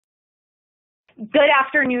Good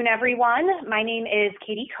afternoon, everyone. My name is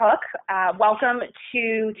Katie Cook. Welcome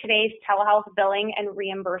to today's Telehealth Billing and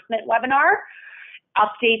Reimbursement webinar,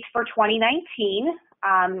 Updates for 2019.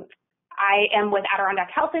 I am with Adirondack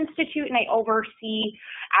Health Institute, and I oversee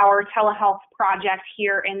our telehealth project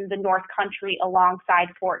here in the North Country alongside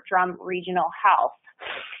Fort Drum Regional Health.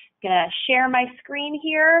 I'm going to share my screen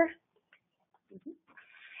here.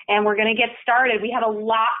 And we're going to get started. We have a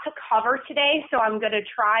lot to cover today, so I'm going to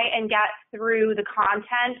try and get through the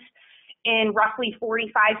content in roughly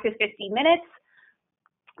 45 to 50 minutes,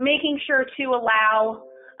 making sure to allow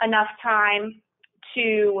enough time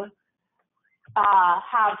to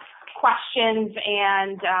have questions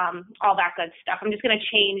and all that good stuff. I'm just going to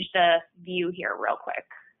change the view here real quick.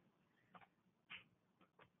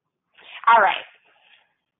 All right.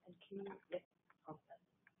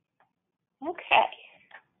 Okay.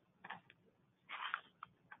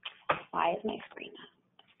 Why is my screen up?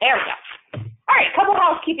 There we go. All right, a couple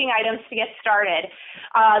housekeeping items to get started.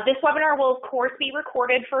 This webinar will, of course, be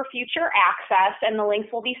recorded for future access, and the links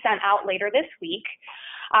will be sent out later this week.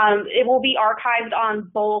 It will be archived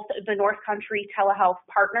on both the North Country Telehealth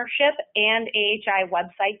Partnership and AHI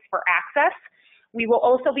websites for access. We will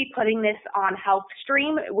also be putting this on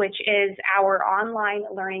HealthStream, which is our online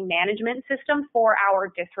learning management system for our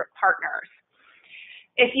district partners.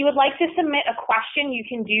 If you would like to submit a question, you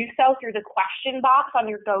can do so through the question box on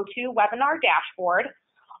your GoToWebinar dashboard.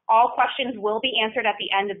 All questions will be answered at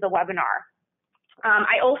the end of the webinar.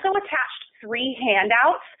 I also attached 3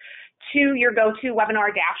 handouts to your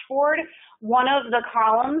GoToWebinar dashboard. One of the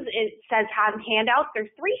columns, it says handouts.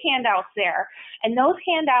 There's 3 handouts there, and those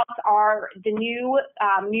handouts are the new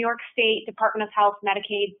New York State Department of Health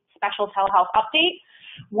Medicaid Special Telehealth Update.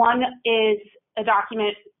 One is a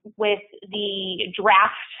document with the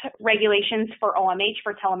draft regulations for OMH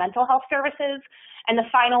for telemental health services, and the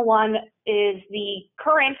final one is the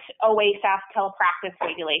current OASAS telepractice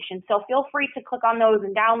regulations. So feel free to click on those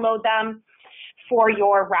and download them for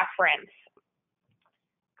your reference.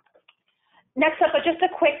 Next up, just a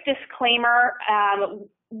quick disclaimer.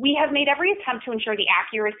 We have made every attempt to ensure the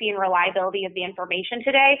accuracy and reliability of the information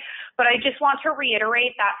today, but I just want to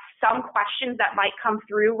reiterate that some questions that might come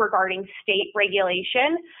through regarding state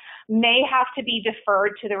regulation may have to be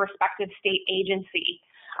deferred to the respective state agency.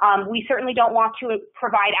 We certainly don't want to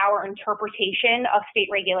provide our interpretation of state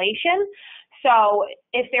regulation. So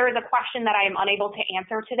if there is a question that I am unable to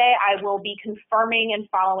answer today, I will be confirming and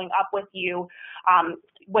following up with you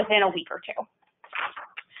within a week or two.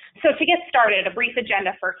 So to get started, a brief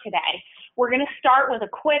agenda for today. We're going to start with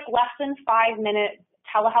a quick less than 5-minute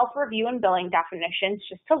telehealth review and billing definitions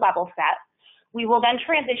just to level set. We will then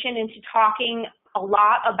transition into talking a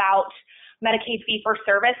lot about Medicaid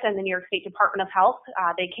fee-for-service and the New York State Department of Health.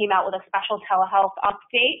 They came out with a special telehealth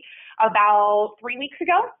update about 3 weeks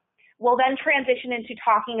ago. We'll then transition into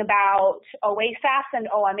talking about OASAS and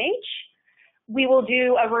OMH. We will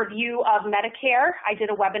do a review of Medicare. I did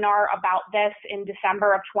a webinar about this in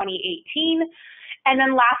December of 2018. And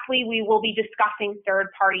then lastly, we will be discussing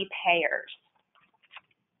third-party payers.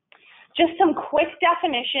 Just some quick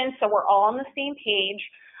definitions so we're all on the same page.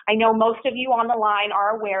 I know most of you on the line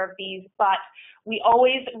are aware of these, but we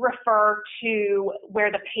always refer to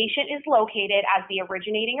where the patient is located as the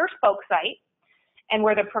originating or spoke site, and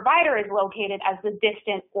where the provider is located as the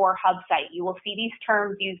distant or hub site. You will see these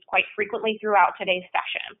terms used quite frequently throughout today's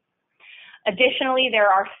session. Additionally, there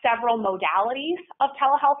are several modalities of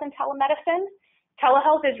telehealth and telemedicine.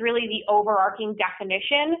 Telehealth is really the overarching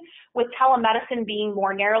definition, with telemedicine being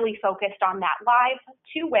more narrowly focused on that live,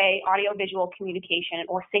 two-way audiovisual communication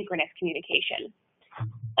or synchronous communication.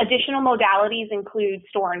 Additional modalities include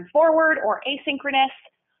store and forward or asynchronous,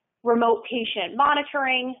 remote patient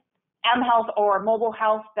monitoring, mHealth or mobile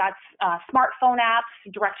health, that's smartphone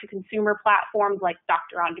apps, direct-to-consumer platforms like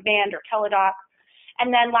Doctor on Demand or Teladoc.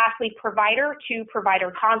 And then lastly,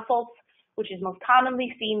 provider-to-provider consults, which is most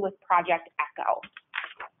commonly seen with Project Echo.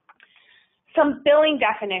 Some billing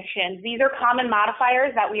definitions. These are common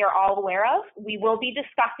modifiers that we are all aware of. We will be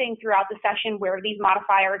discussing throughout the session where these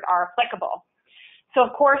modifiers are applicable. So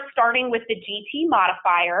of course, starting with the GT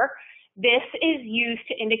modifier, this is used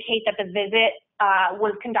to indicate that the visit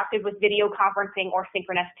was conducted with video conferencing or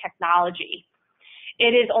synchronous technology.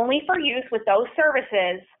 It is only for use with those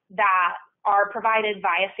services that are provided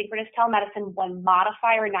via synchronous telemedicine when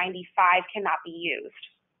modifier 95 cannot be used.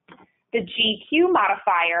 The GQ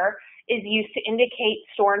modifier is used to indicate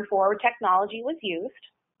store and forward technology was used.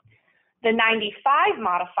 The 95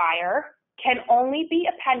 modifier can only be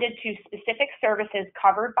appended to specific services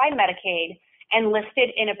covered by Medicaid and listed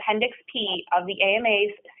in Appendix P of the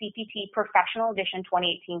AMA's CPT Professional Edition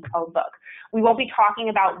 2018 Code Book. We won't be talking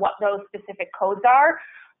about what those specific codes are,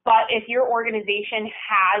 but if your organization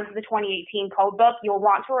has the 2018 code book, you'll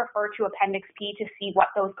want to refer to Appendix P to see what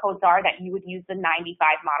those codes are that you would use the 95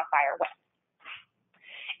 modifier with.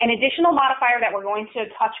 An additional modifier that we're going to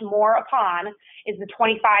touch more upon is the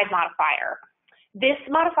 25 modifier. This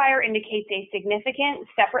modifier indicates a significant,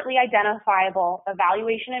 separately identifiable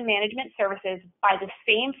evaluation and management services by the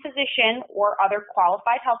same physician or other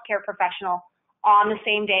qualified healthcare professional on the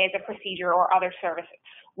same day as a procedure or other services.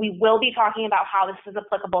 We will be talking about how this is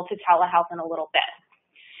applicable to telehealth in a little bit.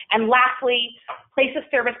 And lastly, Place of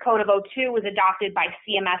Service Code of 02 was adopted by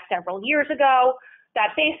CMS several years ago.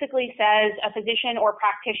 That basically says a physician or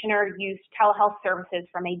practitioner used telehealth services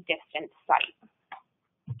from a distant site.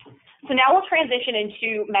 So now we'll transition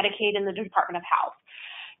into Medicaid and the Department of Health.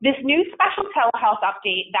 This new special telehealth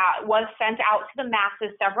update that was sent out to the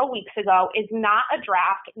masses several weeks ago is not a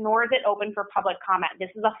draft, nor is it open for public comment. This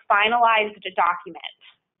is a finalized document.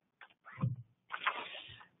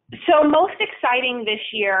 So most exciting this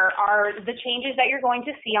year are the changes that you're going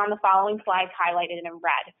to see on the following slides highlighted in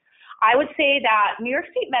red. I would say that New York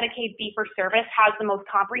State Medicaid fee-for-service has the most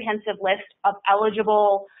comprehensive list of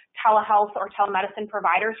eligible telehealth or telemedicine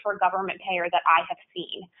providers for a government payer that I have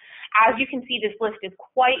seen. As you can see, this list is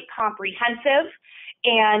quite comprehensive,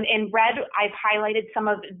 and in red, I've highlighted some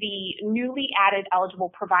of the newly added eligible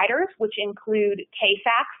providers, which include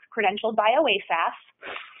KSACs, credentialed by OASAS,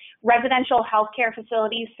 residential healthcare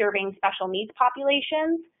facilities serving special needs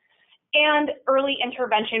populations, and early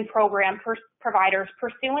intervention program providers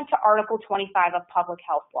pursuant to Article 25 of Public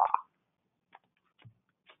Health Law.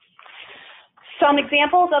 Some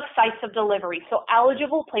examples of sites of delivery, so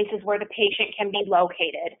eligible places where the patient can be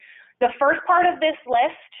located. The first part of this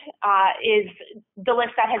list is the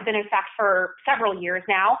list that has been in effect for several years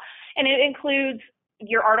now, and it includes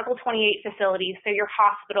your Article 28 facilities, so your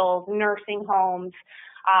hospitals, nursing homes,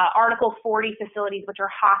 Article 40 facilities, which are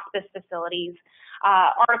hospice facilities,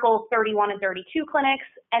 Article 31 and 32 clinics,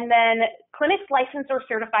 and then clinics licensed or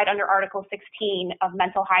certified under Article 16 of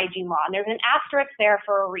Mental Hygiene Law. And there's an asterisk there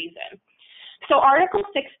for a reason. So Article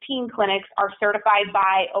 16 clinics are certified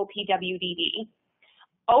by OPWDD.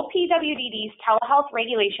 OPWDD's telehealth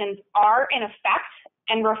regulations are in effect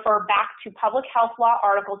and refer back to Public Health Law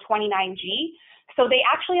Article 29G. So they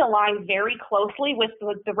actually align very closely with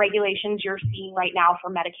the regulations you're seeing right now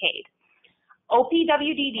for Medicaid.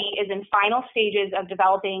 OPWDD is in final stages of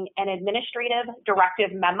developing an administrative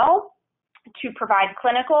directive memo to provide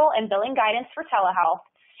clinical and billing guidance for telehealth,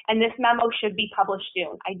 and this memo should be published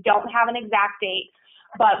soon. I don't have an exact date,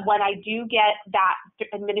 but when I do get that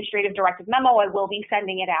administrative directive memo, I will be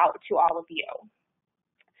sending it out to all of you.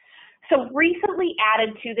 So recently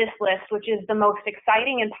added to this list, which is the most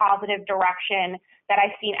exciting and positive direction that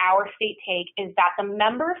I've seen our state take, is that the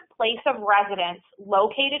member's place of residence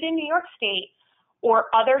located in New York State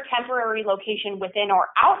or other temporary location within or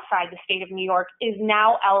outside the state of New York is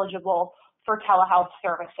now eligible for telehealth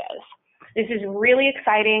services. This is really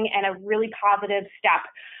exciting and a really positive step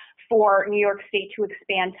for New York State to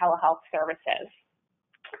expand telehealth services.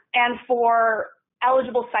 And for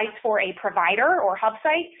eligible sites for a provider or hub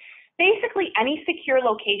site, basically any secure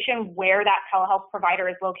location where that telehealth provider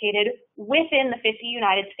is located within the 50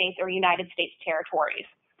 United States or United States territories.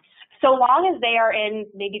 So long as they are in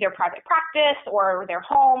maybe their private practice or their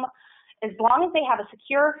home, as long as they have a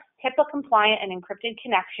secure, HIPAA-compliant and encrypted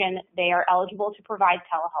connection, they are eligible to provide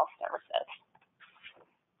telehealth services.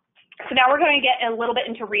 So now we're going to get a little bit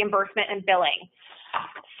into reimbursement and billing.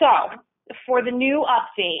 So for the new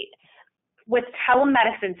update, with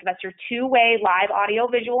telemedicine, so that's your two-way live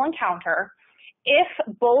audio-visual encounter, if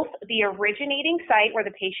both the originating site where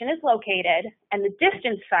the patient is located and the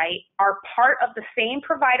distance site are part of the same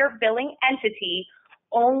provider billing entity,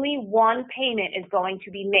 only one payment is going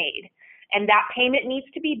to be made, and that payment needs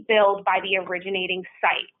to be billed by the originating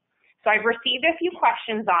site. So I've received a few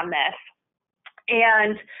questions on this,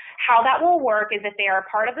 and how that will work is if they are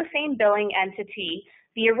part of the same billing entity,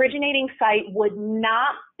 the originating site would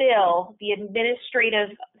not bill the administrative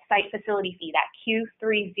site facility fee, that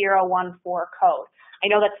Q3014 code. I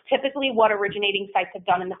know that's typically what originating sites have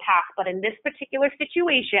done in the past, but in this particular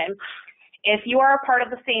situation, if you are a part of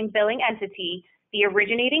the same billing entity, the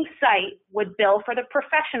originating site would bill for the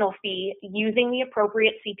professional fee using the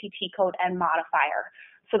appropriate CPT code and modifier.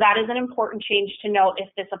 So that is an important change to note if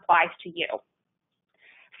this applies to you.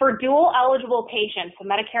 For dual eligible patients, so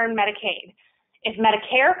Medicare and Medicaid, if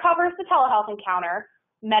Medicare covers the telehealth encounter,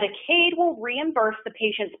 Medicaid will reimburse the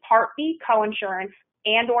patient's Part B coinsurance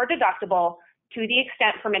and or deductible to the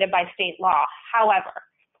extent permitted by state law. However,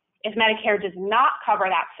 if Medicare does not cover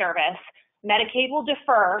that service, Medicaid will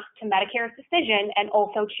defer to Medicare's decision and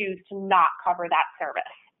also choose to not cover that service.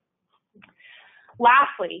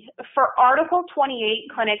 Lastly, for Article 28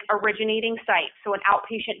 clinic originating sites, so an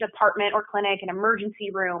outpatient department or clinic, an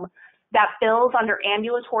emergency room that bills under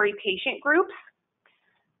ambulatory patient groups,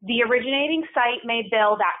 the originating site may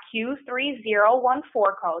bill that Q3014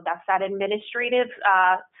 code, that's that administrative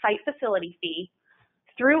site facility fee,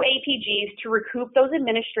 through APGs to recoup those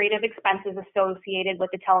administrative expenses associated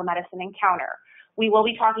with the telemedicine encounter. We will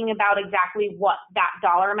be talking about exactly what that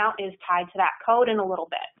dollar amount is tied to that code in a little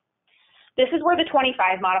bit. This is where the 25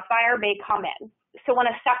 modifier may come in. So when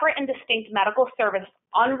a separate and distinct medical service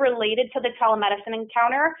unrelated to the telemedicine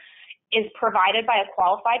encounter is provided by a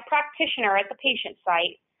qualified practitioner at the patient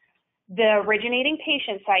site, the originating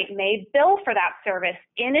patient site may bill for that service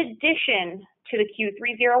in addition to the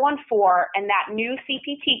Q3014, and that new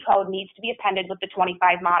CPT code needs to be appended with the 25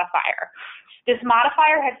 modifier. This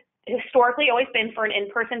modifier has historically always been for an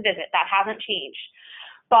in-person visit. That hasn't changed.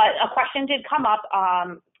 But a question did come up,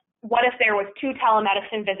 what if there was 2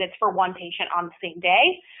 telemedicine visits for one patient on the same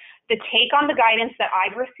day? The take on the guidance that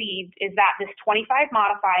I've received is that this 25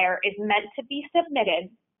 modifier is meant to be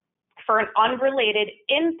submitted for an unrelated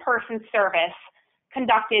in-person service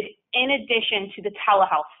conducted in addition to the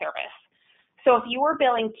telehealth service. So if you were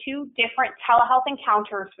billing 2 different telehealth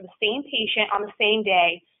encounters for the same patient on the same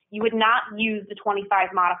day, you would not use the 25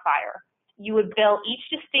 modifier. You would bill each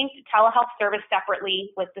distinct telehealth service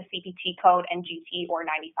separately with the CPT code and GT or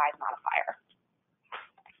 95 modifier.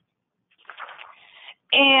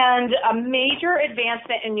 And a major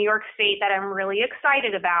advancement in New York State that I'm really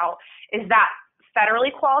excited about is that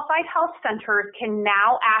federally qualified health centers can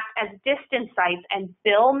now act as distance sites and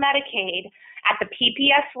bill Medicaid at the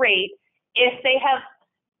PPS rate if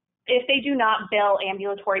they do not bill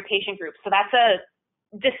ambulatory patient groups. So that's a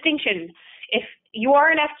distinction. If you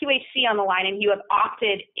are an FQHC on the line and you have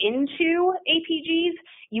opted into APGs,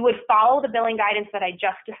 you would follow the billing guidance that I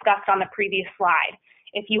just discussed on the previous slide.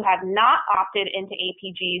 If you have not opted into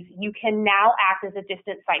APGs, you can now act as a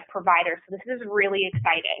distance site provider. So this is really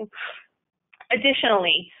exciting.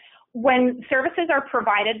 Additionally, when services are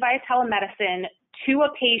provided via telemedicine to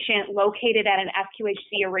a patient located at an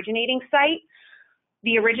FQHC originating site,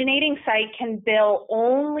 the originating site can bill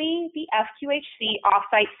only the FQHC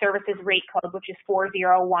offsite services rate code, which is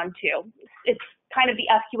 4012. It's kind of the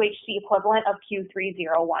FQHC equivalent of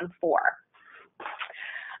Q3014.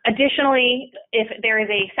 Additionally, if there is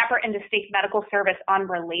a separate and distinct medical service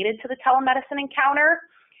unrelated to the telemedicine encounter,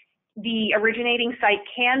 the originating site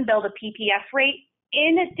can bill the PPS rate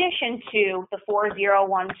in addition to the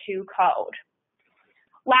 4012 code.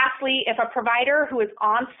 Lastly, if a provider who is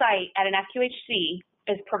on site at an FQHC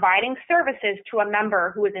is providing services to a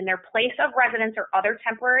member who is in their place of residence or other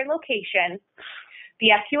temporary location, the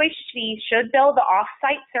FQHC should bill the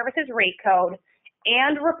off-site services rate code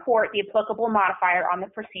and report the applicable modifier on the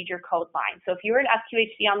procedure code line. So if you're an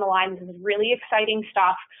FQHC on the line, this is really exciting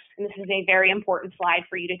stuff, and this is a very important slide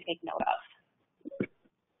for you to take note of.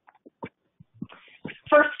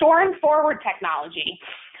 For store and forward technology,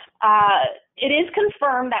 it is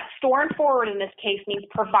confirmed that store and forward in this case means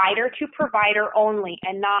provider to provider only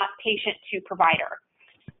and not patient to provider.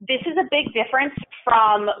 This is a big difference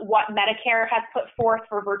from what Medicare has put forth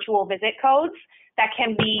for virtual visit codes that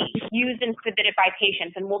can be used and submitted by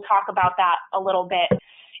patients, and we'll talk about that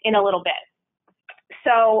in a little bit.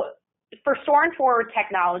 So for store and forward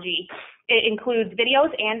technology, it includes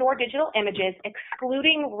videos and or digital images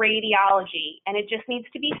excluding radiology, and it just needs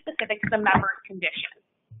to be specific to the member's condition.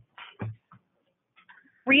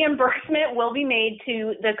 Reimbursement will be made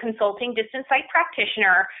to the consulting distance site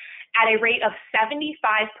practitioner at a rate of 75%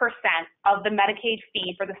 of the Medicaid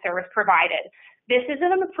fee for the service provided. This is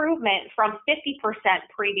an improvement from 50%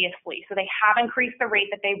 previously, so they have increased the rate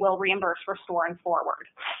that they will reimburse for store and forward.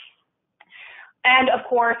 And of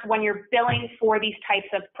course, when you're billing for these types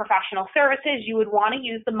of professional services, you would want to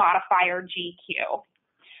use the modifier GQ.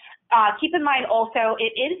 Keep in mind also,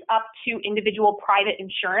 it is up to individual private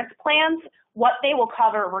insurance plans what they will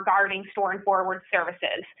cover regarding store and forward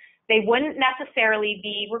services. They wouldn't necessarily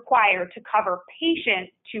be required to cover patient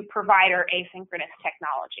to provider asynchronous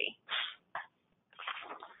technology.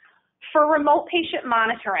 For remote patient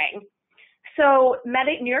monitoring, so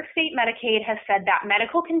New York State Medicaid has said that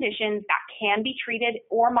medical conditions that can be treated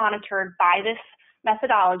or monitored by this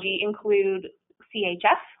methodology include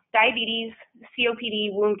CHF, diabetes,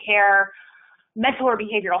 COPD, wound care, mental or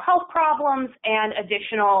behavioral health problems, and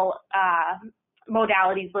additional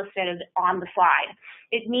modalities listed on the slide.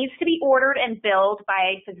 It needs to be ordered and billed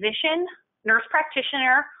by a physician, nurse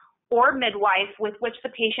practitioner, or midwife with which the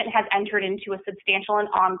patient has entered into a substantial and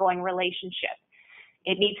ongoing relationship.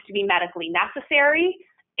 It needs to be medically necessary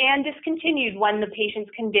and discontinued when the patient's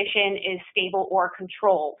condition is stable or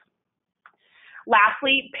controlled.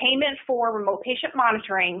 Lastly, payment for remote patient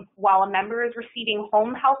monitoring while a member is receiving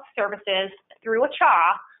home health services through a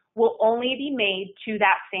CHA will only be made to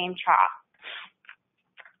that same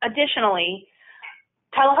CHA. Additionally,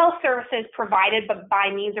 telehealth services provided by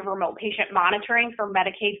means of remote patient monitoring for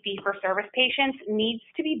Medicaid fee-for-service patients needs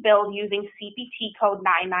to be billed using CPT code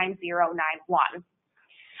 99091.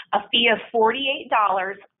 A fee of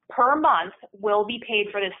 $48 per month will be paid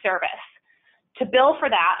for this service. To bill for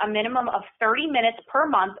that, a minimum of 30 minutes per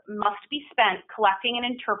month must be spent collecting and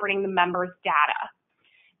interpreting the member's data.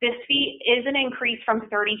 This fee is an increase from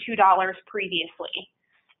 $32 previously,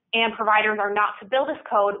 and providers are not to bill this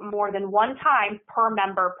code more than one time per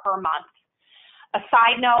member per month. A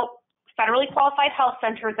side note, federally qualified health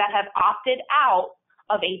centers that have opted out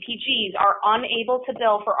of APGs are unable to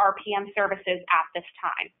bill for RPM services at this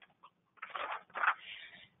time.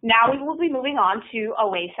 Now we will be moving on to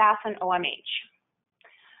OASAS and OMH.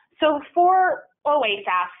 So for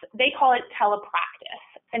OASAS, they call it telepractice,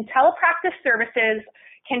 and telepractice services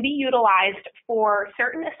can be utilized for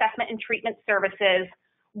certain assessment and treatment services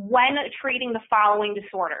when treating the following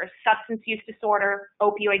disorders: substance use disorder,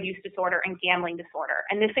 opioid use disorder, and gambling disorder.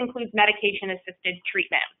 And this includes medication-assisted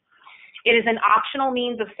treatment. It is an optional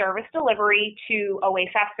means of service delivery to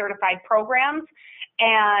OASAS certified programs,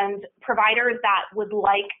 and providers that would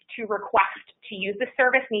like to request to use the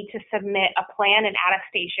service need to submit a plan and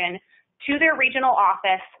attestation to their regional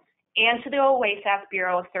office and to the OASAS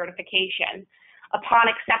Bureau of Certification. Upon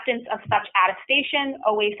acceptance of such attestation,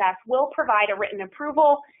 OASAS will provide a written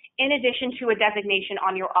approval in addition to a designation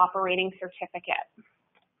on your operating certificate.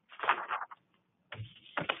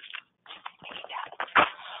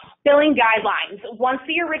 Billing guidelines. Once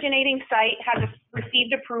the originating site has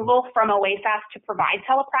received approval from OASAS to provide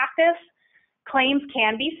telepractice, claims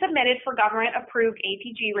can be submitted for government-approved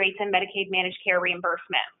APG rates and Medicaid managed care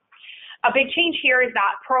reimbursement. A big change here is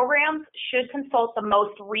that programs should consult the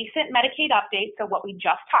most recent Medicaid updates, so what we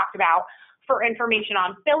just talked about, for information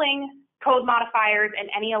on billing, code modifiers, and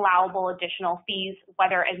any allowable additional fees,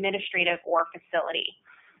 whether administrative or facility.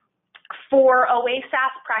 For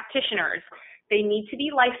OASAS practitioners, they need to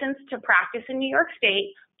be licensed to practice in New York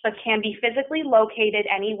State, but can be physically located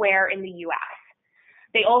anywhere in the U.S.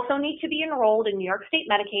 They also need to be enrolled in New York State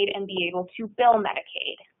Medicaid and be able to bill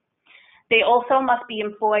Medicaid. They also must be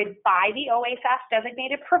employed by the OASAS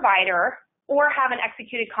designated provider or have an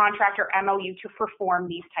executed contract or MOU to perform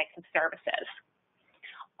these types of services.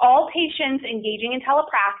 All patients engaging in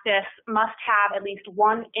telepractice must have at least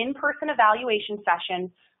one in-person evaluation session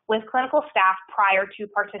with clinical staff prior to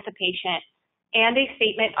participation and a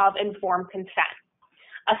statement of informed consent.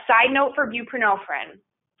 A side note for buprenorphine.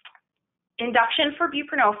 Induction for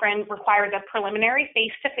buprenorphine requires a preliminary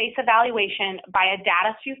face-to-face evaluation by a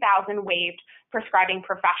DATA 2000 waived prescribing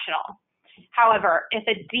professional. However, if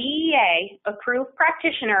a DEA-approved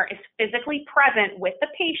practitioner is physically present with the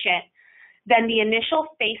patient, then the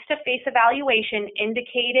initial face-to-face evaluation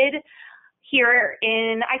indicated here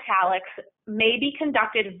in italics may be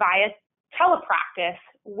conducted via telepractice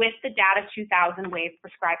with the DATA 2000 waived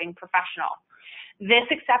prescribing professional. This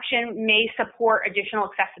exception may support additional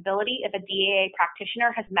accessibility if a DEA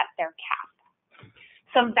practitioner has met their cap.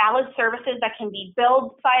 Some valid services that can be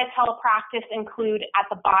billed via telepractice include, at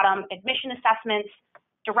the bottom, admission assessments,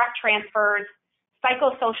 direct transfers,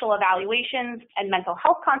 psychosocial evaluations, and mental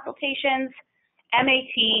health consultations,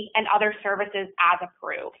 MAT, and other services as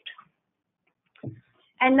approved.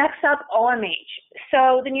 And next up, OMH.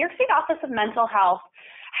 So the New York State Office of Mental Health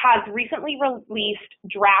has recently released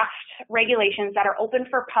draft regulations that are open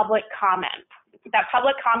for public comment. That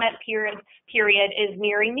public comment period is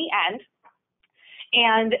nearing the end,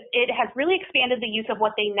 and it has really expanded the use of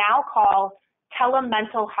what they now call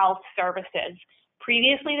telemental health services.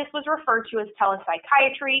 Previously, this was referred to as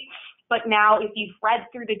telepsychiatry, but now if you've read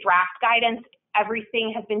through the draft guidance,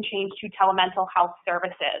 everything has been changed to telemental health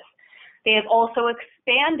services. They have also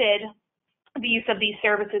expanded the use of these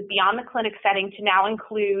services beyond the clinic setting to now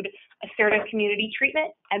include assertive community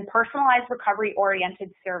treatment and personalized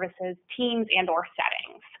recovery-oriented services, teams, and/or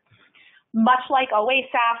settings. Much like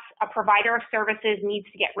OASAS, a provider of services needs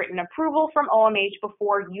to get written approval from OMH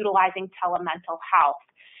before utilizing telemental health.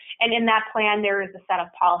 And in that plan, there is a set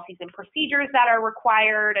of policies and procedures that are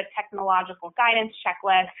required, a technological guidance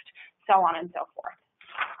checklist, so on and so forth.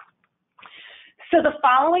 So the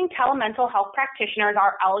following telemental health practitioners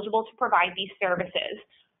are eligible to provide these services: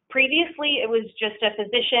 Previously, it was just a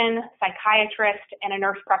physician, psychiatrist, and a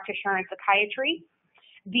nurse practitioner in psychiatry.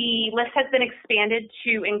 The list has been expanded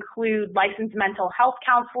to include licensed mental health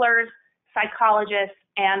counselors, psychologists,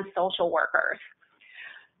 and social workers.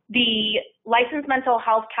 The licensed mental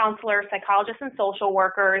health counselors, psychologists, and social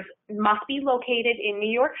workers must be located in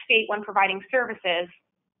New York State when providing services.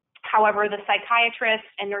 However, the psychiatrist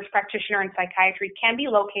and nurse practitioner in psychiatry can be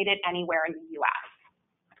located anywhere in the U.S.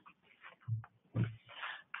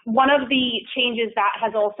 One of the changes that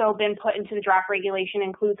has also been put into the draft regulation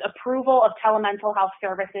includes approval of telemental health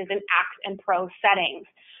services in ACT and PRO settings.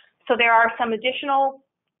 So there are some additional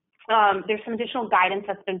guidance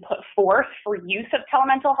that's been put forth for use of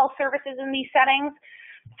telemental health services in these settings.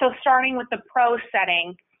 So starting with the PRO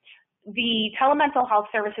setting, the telemental health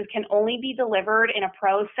services can only be delivered in a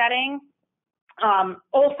PRO setting,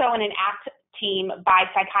 also in an ACT team by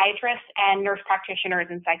psychiatrists and nurse practitioners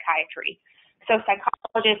in psychiatry. So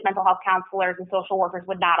psychologists, mental health counselors, and social workers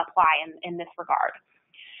would not apply in this regard.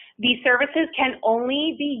 These services can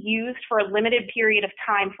only be used for a limited period of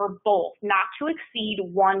time for both, not to exceed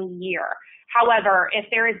 1 year. However, if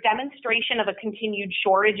there is demonstration of a continued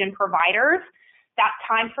shortage in providers, that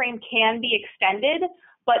time frame can be extended,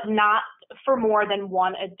 but not for more than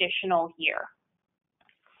 1 additional year.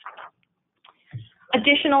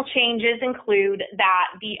 Additional changes include that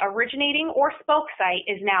the originating or spoke site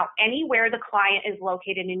is now anywhere the client is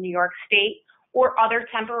located in New York State or other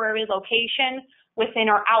temporary location within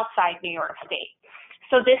or outside New York State.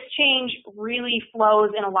 So this change really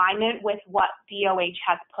flows in alignment with what DOH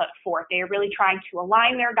has put forth. They are really trying to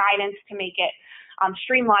align their guidance to make it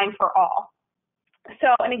streamlined for all.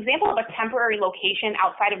 So an example of a temporary location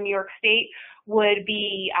outside of New York State would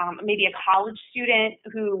be maybe a college student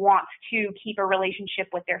who wants to keep a relationship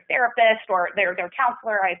with their therapist or their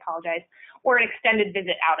counselor, or an extended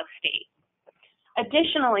visit out of state.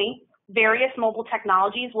 Additionally, various mobile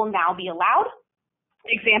technologies will now be allowed.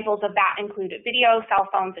 Examples of that include video, cell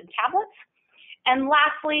phones, and tablets. And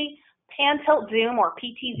lastly, pan-tilt zoom or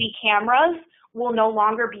PTZ cameras will no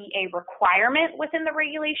longer be a requirement within the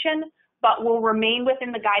regulation, but will remain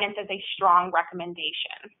within the guidance as a strong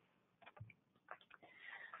recommendation.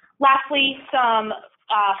 Lastly, some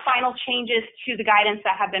final changes to the guidance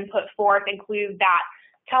that have been put forth include that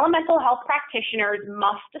telemental health practitioners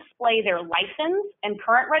must display their license and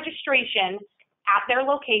current registration at their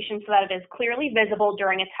location so that it is clearly visible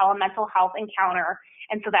during a telemental health encounter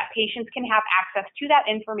and so that patients can have access to that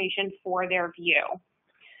information for their view.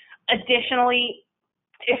 Additionally,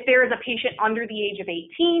 if there is a patient under the age of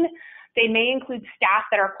 18, they may include staff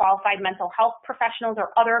that are qualified mental health professionals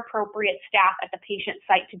or other appropriate staff at the patient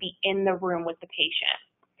site to be in the room with the patient.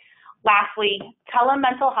 Lastly,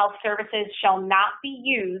 telemental health services shall not be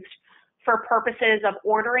used for purposes of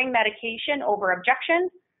ordering medication over objection,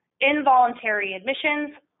 involuntary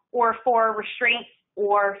admissions, or for restraint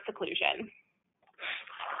or seclusion.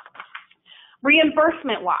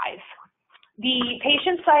 Reimbursement-wise, the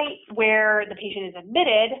patient site where the patient is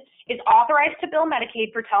admitted is authorized to bill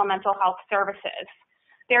Medicaid for telemental health services.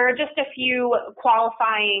 There are just a few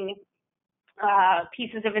qualifying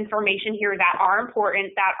pieces of information here that are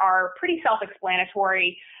important, that are pretty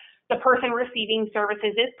self-explanatory. The person receiving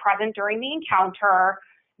services is present during the encounter.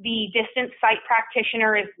 The distant site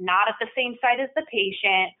practitioner is not at the same site as the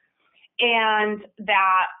patient, and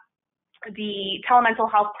that the telemental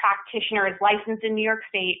health practitioner is licensed in New York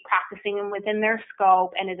State, practicing within their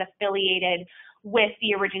scope, and is affiliated with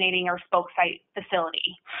the originating or spoke site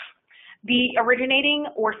facility. The originating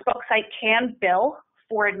or spoke site can bill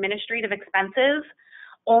for administrative expenses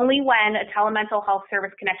only when a telemental health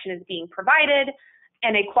service connection is being provided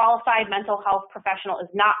and a qualified mental health professional is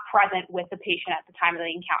not present with the patient at the time of the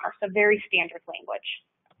encounter. So very standard language.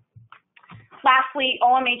 Lastly,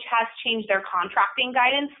 OMH has changed their contracting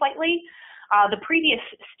guidance slightly. The previous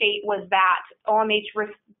state was that OMH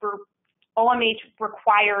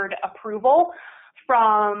required approval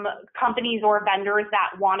from companies or vendors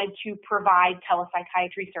that wanted to provide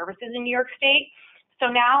telepsychiatry services in New York State. So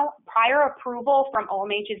now prior approval from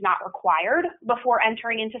OMH is not required before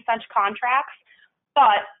entering into such contracts,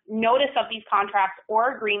 but notice of these contracts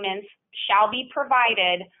or agreements shall be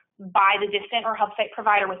provided by the distant or hub site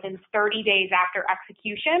provider within 30 days after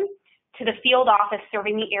execution to the field office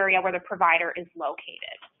serving the area where the provider is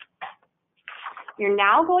located. You're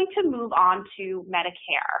now going to move on to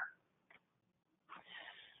Medicare.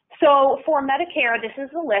 So for Medicare, this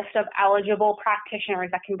is a list of eligible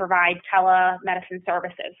practitioners that can provide telemedicine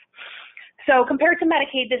services. So compared to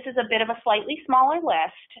Medicaid, this is a bit of a slightly smaller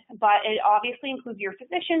list, but it obviously includes your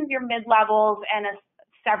physicians, your mid-levels, and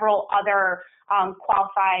several other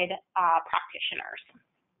qualified practitioners.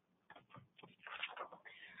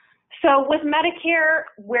 So with Medicare,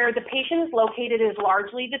 where the patient is located is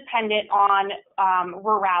largely dependent on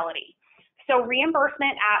rurality. So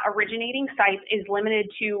reimbursement at originating sites is limited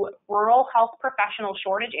to rural health professional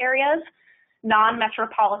shortage areas,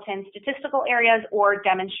 non-metropolitan statistical areas, or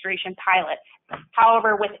demonstration pilots.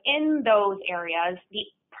 However, within those areas, the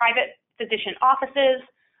private physician offices,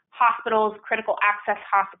 hospitals, critical access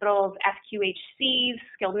hospitals, FQHCs,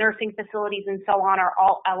 skilled nursing facilities, and so on are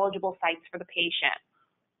all eligible sites for the patient.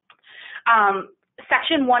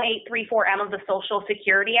 Section 1834M of the Social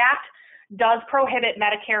Security Act does prohibit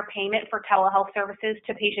Medicare payment for telehealth services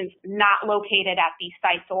to patients not located at these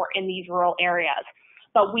sites or in these rural areas.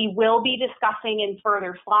 But we will be discussing in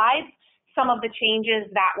further slides some of the changes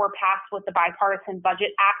that were passed with the Bipartisan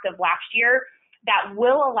Budget Act of last year that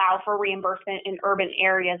will allow for reimbursement in urban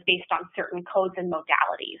areas based on certain codes and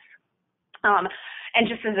modalities. And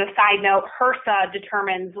just as a side note, HRSA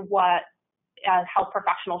determines what a health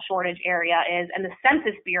professional shortage area is, and the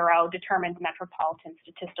Census Bureau determines metropolitan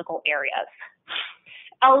statistical areas.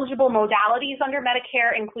 Eligible modalities under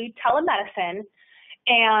Medicare include telemedicine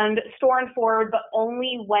and store and forward, but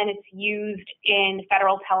only when it's used in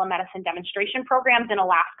federal telemedicine demonstration programs in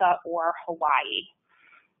Alaska or Hawaii.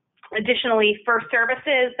 Additionally, for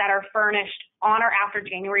services that are furnished on or after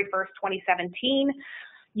January 1st, 2017,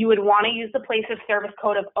 you would want to use the place of service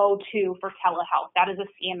code of 02 for telehealth. That is a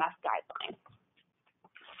CMS guideline.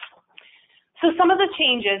 So some of the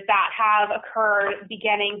changes that have occurred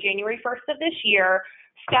beginning January 1st of this year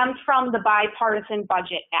stemmed from the Bipartisan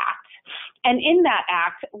Budget Act. And in that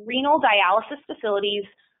act, renal dialysis facilities,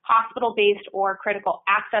 hospital-based or critical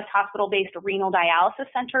access hospital-based renal dialysis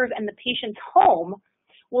centers, and the patient's home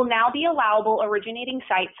will now be allowable originating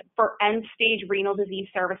sites for end-stage renal disease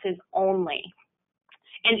services only.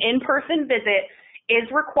 An in-person visit is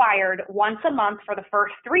required once a month for the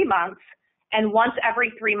first 3 months and once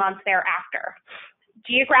every 3 months thereafter.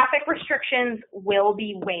 Geographic restrictions will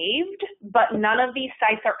be waived, but none of these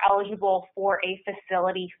sites are eligible for a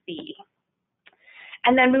facility fee.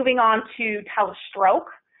 And then moving on to telestroke.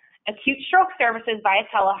 Acute stroke services via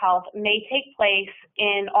telehealth may take place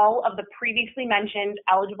in all of the previously mentioned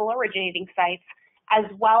eligible originating sites, as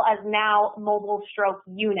well as now mobile stroke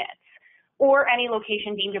units, or any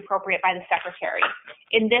location deemed appropriate by the Secretary.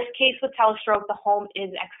 In this case with telestroke, the home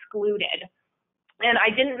is excluded. And I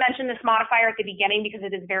didn't mention this modifier at the beginning because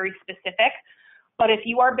it is very specific, but if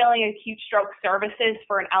you are billing acute stroke services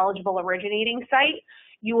for an eligible originating site,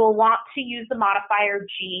 you will want to use the modifier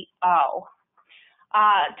GO.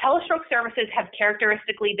 Telestroke services have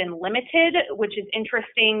characteristically been limited, which is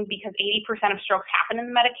interesting because 80% of strokes happen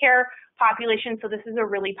in the Medicare population, so this is a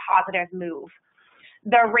really positive move.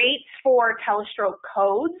 The rates for telestroke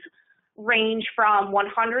codes range from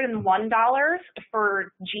 $101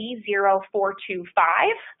 for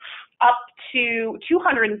G0425 up to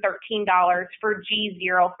 $213 for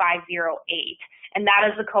G0508. And that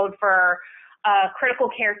is the code for critical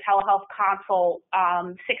care telehealth consult,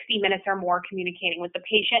 60 minutes or more communicating with the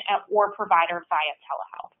patient or provider via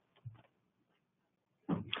telehealth.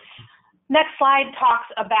 Next slide talks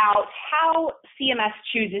about how CMS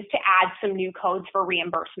chooses to add some new codes for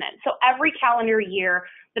reimbursement. So every calendar year,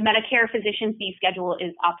 the Medicare physician fee schedule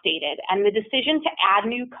is updated, and the decision to add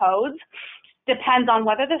new codes depends on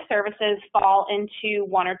whether the services fall into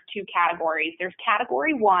one or two categories. There's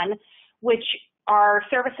category 1, which are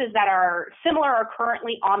services that are similar or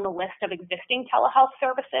currently on the list of existing telehealth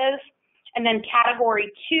services. And then category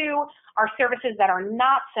 2 are services that are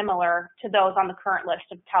not similar to those on the current list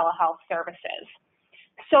of telehealth services.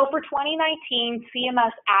 So for 2019,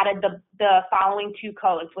 CMS added the following two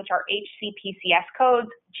codes, which are HCPCS codes,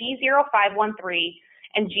 G0513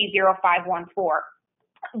 and G0514.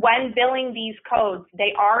 When billing these codes,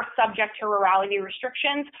 they are subject to rurality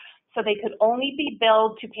restrictions, so they could only be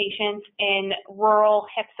billed to patients in rural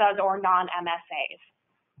HIPSAs or non-MSAs.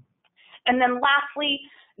 And then lastly,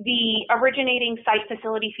 the originating site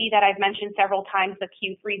facility fee that I've mentioned several times, the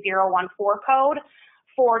Q3014 code,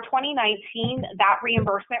 for 2019, that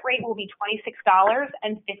reimbursement rate will be $26.15.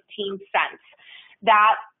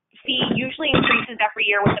 That fee usually increases every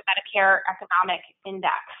year with the Medicare Economic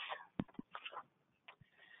Index.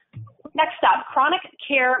 Next up, chronic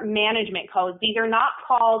care management codes. These are not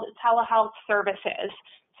called telehealth services.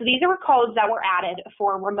 So these are codes that were added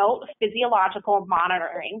for remote physiological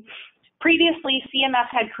monitoring. Previously,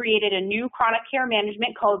 CMS had created a new chronic care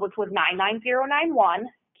management code, which was 99091.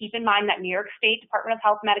 Keep in mind that New York State Department of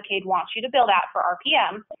Health Medicaid wants you to bill that for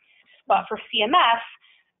RPM. But for CMS,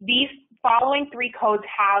 these following three codes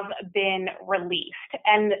have been released.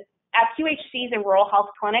 And FQHCs and rural health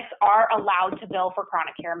clinics are allowed to bill for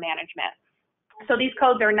chronic care management. So these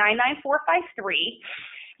codes are 99453,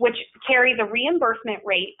 which carries a reimbursement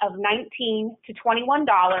rate of $19 to $21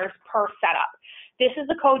 per setup. This is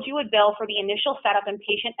the code you would bill for the initial setup and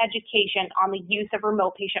patient education on the use of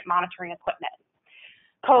remote patient monitoring equipment.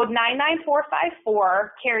 Code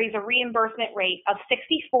 99454 carries a reimbursement rate of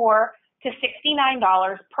 $64 to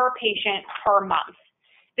 $69 per patient per month.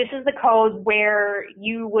 This is the code where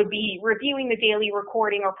you would be reviewing the daily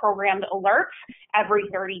recording or programmed alerts every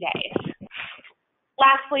 30 days.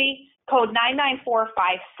 Lastly, code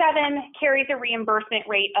 99457 carries a reimbursement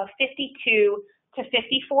rate of $52 to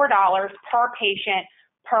 $54 per patient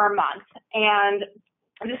per month. And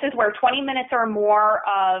this is where 20 minutes or more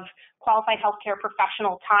of qualified healthcare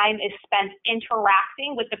professional time is spent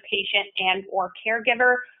interacting with the patient and or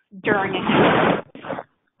caregiver during a care.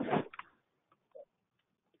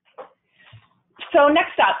 So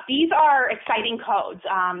next up, these are exciting codes.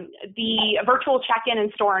 The virtual check-in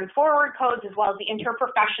and store and forward codes, as well as the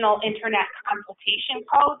interprofessional internet consultation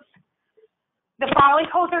codes. The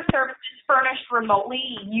following codes are services furnished remotely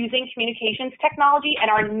using communications technology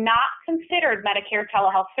and are not considered Medicare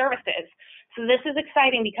telehealth services. So this is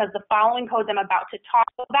exciting because the following codes I'm about to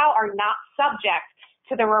talk about are not subject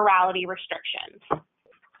to the rurality restrictions.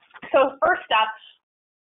 So first up,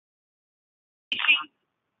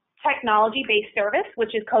 technology-based service,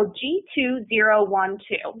 which is code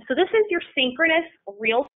G2012. So this is your synchronous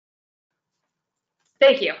real.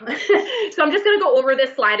 Thank you. So I'm just going to go over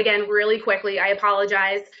this slide again really quickly. I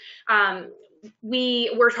apologize.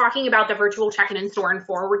 We were talking about the virtual check-in and store and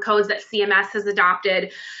forward codes that CMS has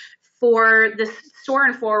adopted. For the store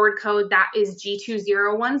and forward code, that is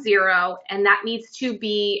G2010, and that needs to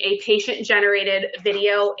be a patient-generated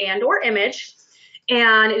video and or image.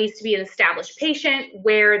 And it needs to be an established patient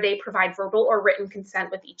where they provide verbal or written consent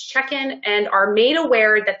with each check-in and are made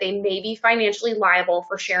aware that they may be financially liable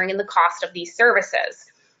for sharing in the cost of these services.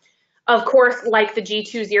 Of course, like the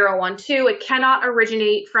G2012, it cannot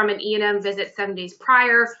originate from an E&M visit 7 days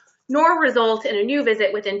prior, nor result in a new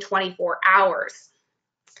visit within 24 hours.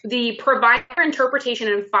 The provider interpretation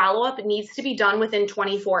and follow-up needs to be done within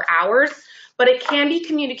 24 hours, but it can be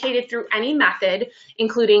communicated through any method,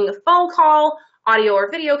 including a phone call, audio or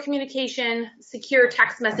video communication, secure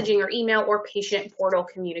text messaging or email, or patient portal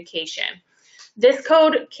communication. This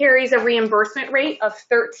code carries a reimbursement rate of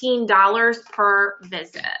 $13 per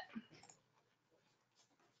visit.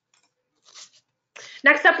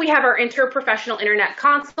 Next up, we have our interprofessional internet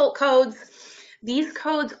consult codes. These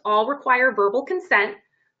codes all require verbal consent.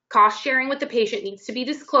 Cost sharing with the patient needs to be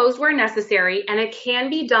disclosed where necessary, and it can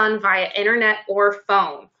be done via internet or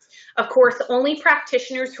phone. Of course, only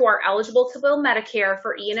practitioners who are eligible to bill Medicare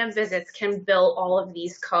for E&M visits can bill all of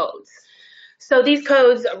these codes. So these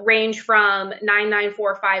codes range from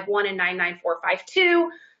 99451 and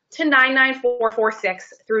 99452 to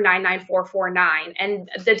 99446 through 99449. And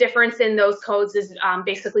the difference in those codes is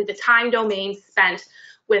basically the time domain spent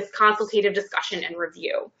with consultative discussion and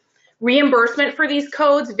review. Reimbursement for these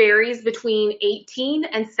codes varies between $18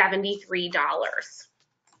 and $73.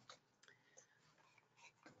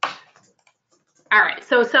 All right,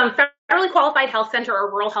 so some federally qualified health center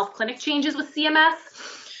or rural health clinic changes with CMS.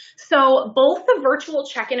 So both the virtual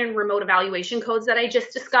check-in and remote evaluation codes that I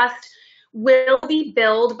just discussed will be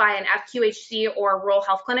billed by an FQHC or rural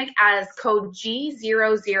health clinic as code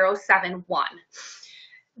G0071.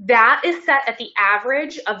 That is set at the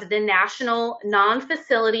average of the national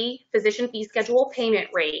non-facility physician fee schedule payment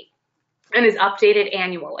rate and is updated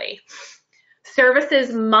annually.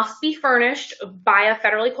 Services must be furnished by a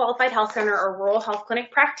federally qualified health center or rural health clinic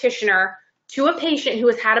practitioner to a patient who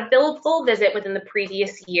has had a billable visit within the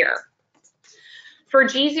previous year. For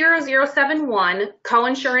G0071,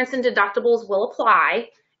 coinsurance and deductibles will apply,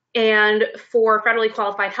 and for federally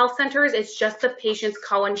qualified health centers, it's just the patient's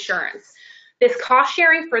coinsurance. This cost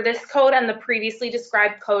sharing for this code and the previously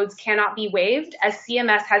described codes cannot be waived, as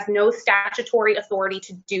CMS has no statutory authority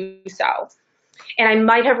to do so. And I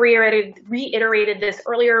might have reiterated this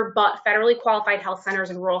earlier, but federally qualified health centers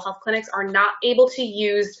and rural health clinics are not able to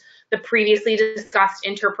use the previously discussed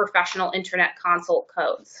interprofessional internet consult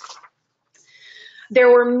codes. There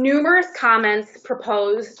were numerous comments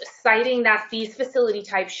proposed citing that these facility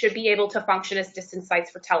types should be able to function as distance sites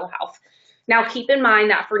for telehealth. Now, keep in mind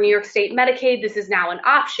that for New York State Medicaid, this is now an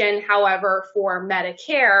option. However, for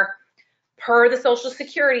Medicare, per the Social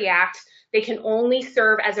Security Act, they can only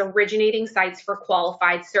serve as originating sites for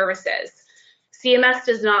qualified services. CMS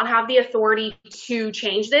does not have the authority to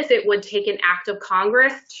change this. It would take an act of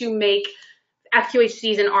Congress to make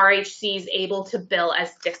FQHCs and RHCs able to bill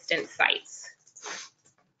as distant sites.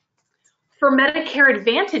 For Medicare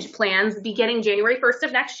Advantage plans beginning January 1st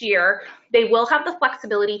of next year, they will have the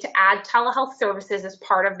flexibility to add telehealth services as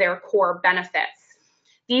part of their core benefits.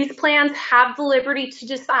 These plans have the liberty to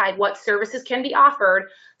decide what services can be offered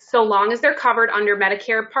so long as they're covered under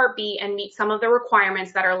Medicare Part B and meet some of the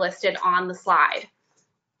requirements that are listed on the slide.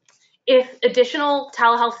 If additional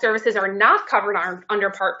telehealth services are not covered under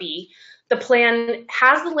Part B, the plan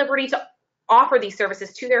has the liberty to offer these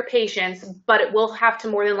services to their patients, but it will have to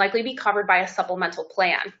more than likely be covered by a supplemental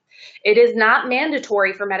plan. It is not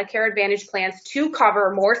mandatory for Medicare Advantage plans to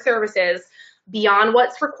cover more services beyond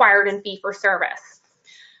what's required in fee-for-service.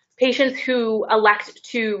 Patients who elect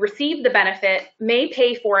to receive the benefit may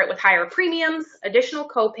pay for it with higher premiums, additional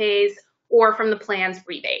copays, or from the plan's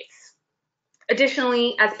rebates.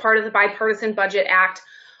 Additionally, as part of the Bipartisan Budget Act,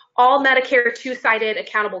 all Medicare two-sided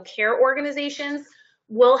accountable care organizations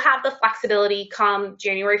will have the flexibility come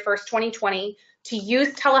January 1st, 2020 to use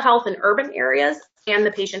telehealth in urban areas and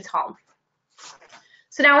the patient's home.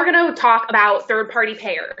 So now we're going to talk about third-party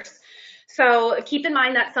payers. So keep in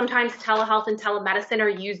mind that sometimes telehealth and telemedicine are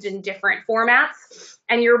used in different formats,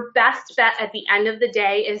 and your best bet at the end of the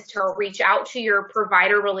day is to reach out to your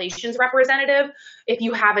provider relations representative if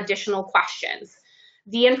you have additional questions.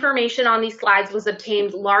 The information on these slides was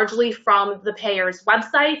obtained largely from the payers'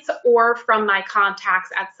 websites or from my contacts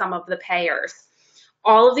at some of the payers.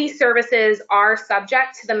 All of these services are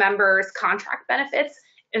subject to the member's contract benefits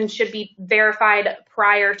and should be verified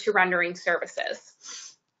prior to rendering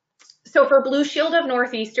services. So for Blue Shield of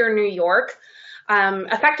Northeastern New York,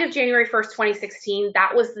 effective January 1st, 2016,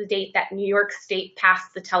 that was the date that New York State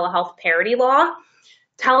passed the telehealth parity law.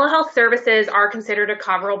 Telehealth services are considered a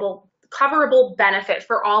coverable benefit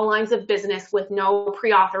for all lines of business with no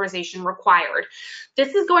pre-authorization required.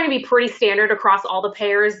 This is going to be pretty standard across all the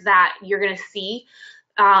payers that you're going to see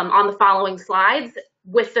on the following slides.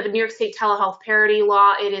 With the New York State telehealth parity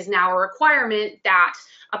law, it is now a requirement that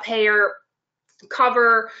a payer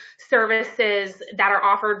cover services that are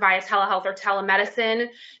offered via telehealth or telemedicine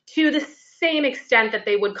to the same extent that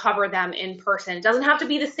they would cover them in person. It doesn't have to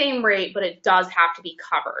be the same rate, but it does have to be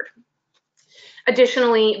covered.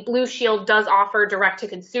 Additionally, Blue Shield does offer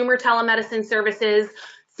direct-to-consumer telemedicine services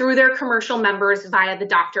through their commercial members via the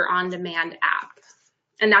Doctor On Demand app.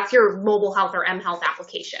 And that's your mobile health or mHealth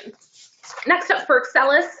application. Next up for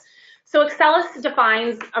Excelis. So Excelis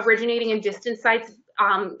defines originating and distance sites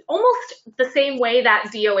almost the same way that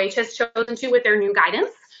DOH has chosen to with their new guidance.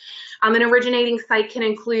 An originating site can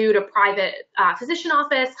include a private physician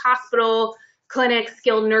office, hospital, clinic,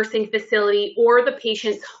 skilled nursing facility, or the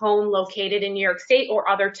patient's home located in New York State or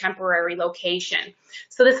other temporary location.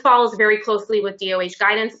 So this follows very closely with DOH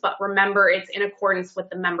guidance, but remember it's in accordance with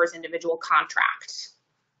the member's individual contract.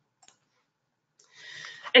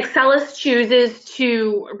 Excelis chooses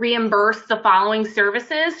to reimburse the following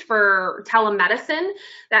services for telemedicine.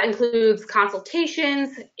 That includes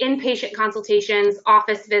consultations, inpatient consultations,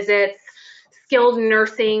 office visits, skilled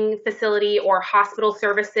nursing facility or hospital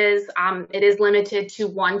services. It is limited to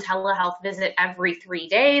one telehealth visit every 3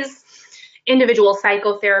 days, individual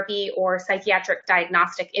psychotherapy or psychiatric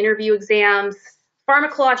diagnostic interview exams,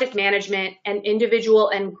 pharmacologic management, and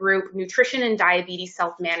individual and group nutrition and diabetes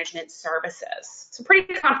self-management services. It's a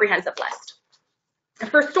pretty comprehensive list.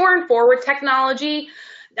 For store and forward technology,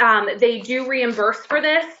 they do reimburse for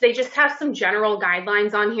this. They just have some general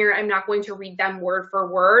guidelines on here. I'm not going to read them word for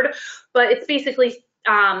word, but it's basically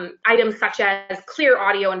items such as clear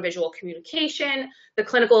audio and visual communication. The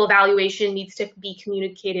clinical evaluation needs to be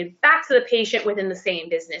communicated back to the patient within the same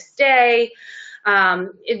business day.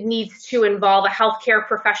 It needs to involve a healthcare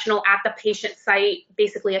professional at the patient site,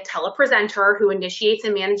 basically a telepresenter who initiates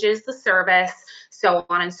and manages the service, so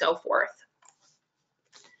on and so forth.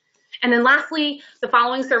 And then lastly, the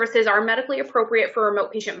following services are medically appropriate for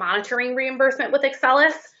remote patient monitoring reimbursement with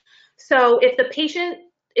Excelis. So if the patient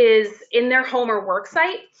is in their home or work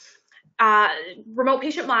site, remote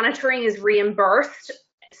patient monitoring is reimbursed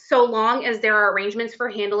so long as there are arrangements for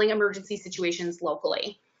handling emergency situations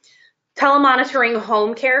locally. Telemonitoring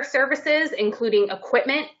home care services, including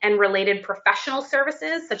equipment and related professional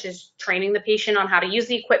services, such as training the patient on how to use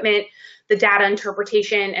the equipment, the data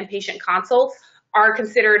interpretation, and patient consults, are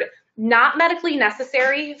considered not medically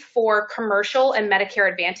necessary for commercial and Medicare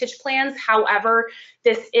Advantage plans. However,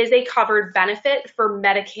 this is a covered benefit for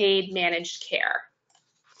Medicaid managed care.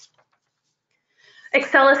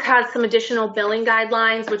 Excelis has some additional billing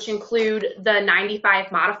guidelines, which include the 95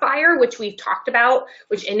 modifier, which we've talked about,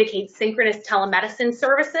 which indicates synchronous telemedicine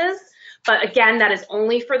services. But again, that is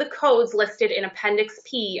only for the codes listed in Appendix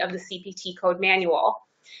P of the CPT code manual.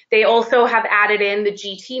 They also have added in the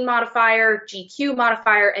GT modifier, GQ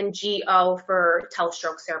modifier, and GO for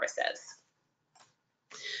telestroke services.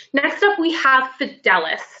 Next up, we have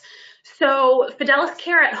Fidelis. So Fidelis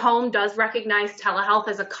Care at Home does recognize telehealth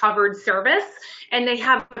as a covered service, and they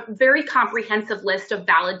have a very comprehensive list of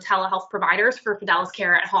valid telehealth providers for Fidelis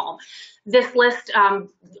Care at Home. This list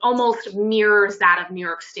almost mirrors that of New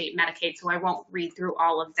York State Medicaid, so I won't read through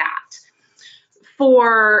all of that.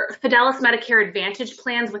 For Fidelis Medicare Advantage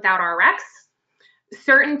plans without RX,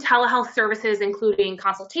 certain telehealth services including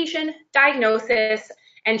consultation, diagnosis,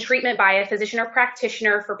 and treatment by a physician or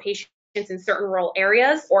practitioner for patients in certain rural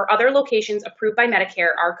areas or other locations approved by Medicare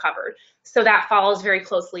are covered. So that follows very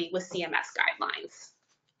closely with CMS guidelines.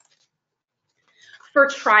 For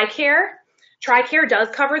TRICARE does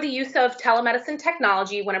cover the use of telemedicine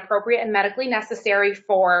technology when appropriate and medically necessary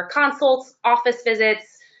for consults, office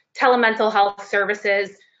visits, telemental health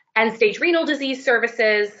services, end-stage renal disease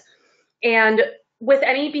services, and with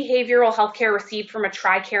any behavioral health care received from a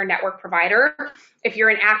TRICARE network provider, if you're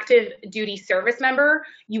an active duty service member,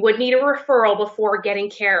 you would need a referral before getting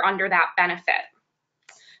care under that benefit.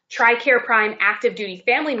 TRICARE Prime active duty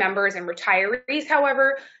family members and retirees,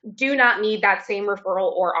 however, do not need that same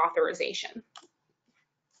referral or authorization.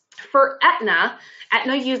 For Aetna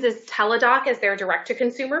uses Teladoc as their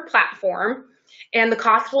direct-to-consumer platform, and the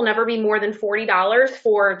cost will never be more than $40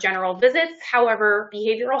 for general visits. However,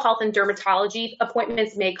 behavioral health and dermatology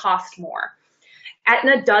appointments may cost more.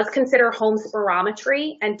 Aetna does consider home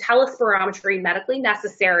spirometry and telespirometry medically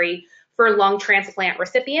necessary for lung transplant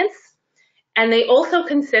recipients, and they also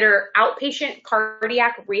consider outpatient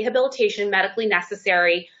cardiac rehabilitation medically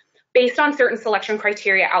necessary based on certain selection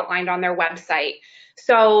criteria outlined on their website.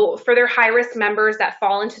 So for their high-risk members that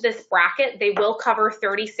fall into this bracket, they will cover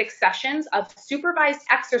 36 sessions of supervised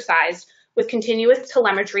exercise with continuous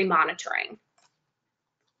telemetry monitoring.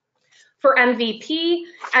 For MVP,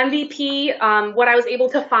 what I was able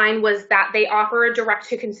to find was that they offer a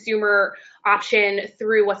direct-to-consumer option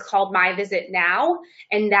through what's called My Visit Now,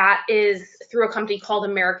 and that is through a company called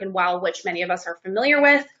American Well, which many of us are familiar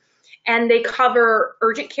with. And they cover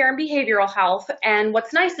urgent care and behavioral health. And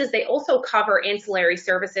what's nice is they also cover ancillary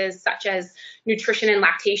services such as nutrition and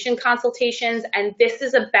lactation consultations. And this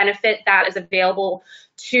is a benefit that is available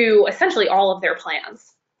to essentially all of their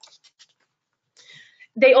plans.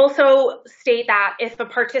 They also state that if a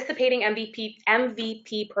participating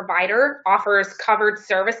MVP provider offers covered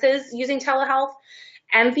services using telehealth,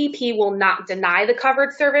 MVP will not deny the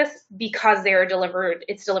covered service because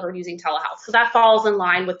it's delivered using telehealth. So that falls in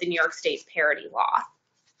line with the New York State parity law.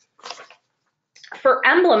 For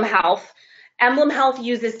Emblem Health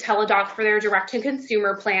uses Teladoc for their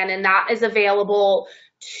direct-to-consumer plan, and that is available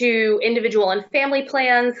to individual and family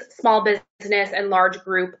plans, small business, and large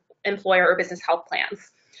group employer or business health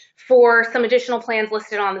plans. For some additional plans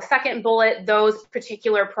listed on the second bullet, those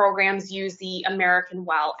particular programs use the American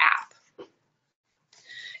Well app.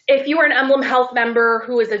 If you are an Emblem Health member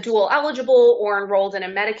who is a dual eligible or enrolled in a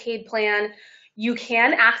Medicaid plan, you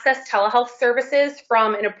can access telehealth services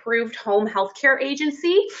from an approved home health care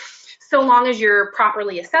agency, so long as you're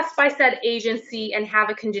properly assessed by said agency and have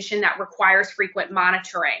a condition that requires frequent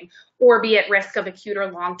monitoring or be at risk of acute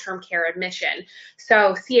or long-term care admission.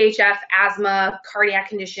 So CHF, asthma, cardiac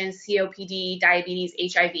conditions, COPD, diabetes,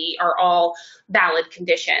 HIV are all valid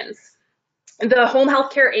conditions. The home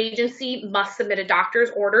health care agency must submit a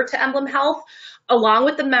doctor's order to Emblem Health along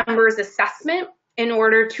with the member's assessment in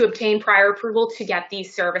order to obtain prior approval to get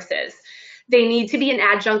these services. They need to be an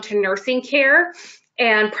adjunct to nursing care,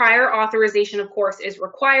 and prior authorization, of course, is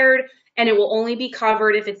required, and it will only be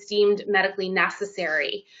covered if it's deemed medically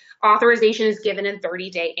necessary. Authorization is given in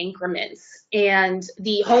 30-day increments, and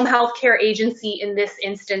the home health care agency in this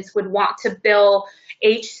instance would want to bill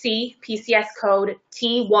HC PCS code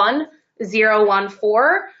T1014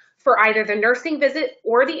 for either the nursing visit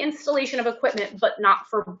or the installation of equipment, but not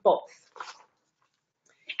for both.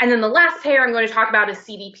 And then the last payer I'm going to talk about is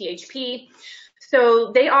CDPHP.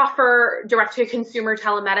 So they offer direct-to-consumer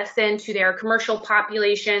telemedicine to their commercial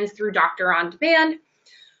populations through Doctor on Demand.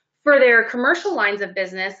 For their commercial lines of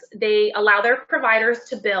business, they allow their providers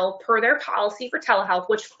to bill per their policy for telehealth,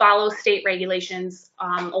 which follows state regulations,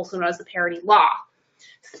 also known as the parity law.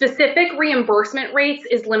 Specific reimbursement rates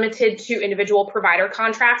is limited to individual provider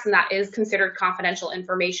contracts, and that is considered confidential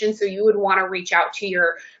information. So you would want to reach out to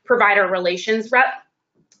your provider relations rep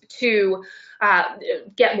to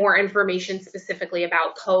get more information specifically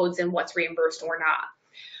about codes and what's reimbursed or not.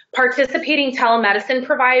 Participating telemedicine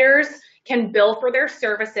providers can bill for their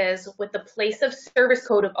services with the place of service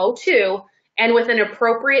code of 02 and with an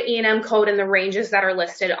appropriate E&M code in the ranges that are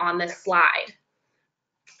listed on this slide.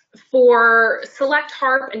 For select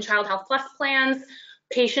HARP and Child Health Plus plans,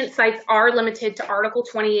 patient sites are limited to Article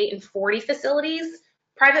 28 and 40 facilities,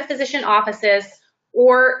 private physician offices,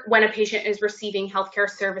 or when a patient is receiving healthcare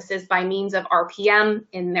services by means of RPM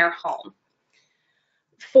in their home.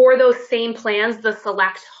 For those same plans, the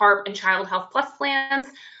select HARP and Child Health Plus plans,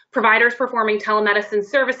 providers performing telemedicine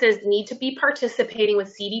services need to be participating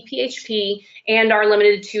with CDPHP and are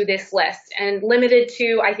limited to this list. And limited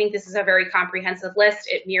to, I think this is a very comprehensive list.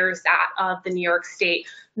 It mirrors that of the New York State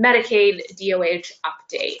Medicaid DOH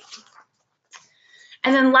update.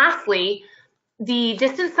 And then lastly, the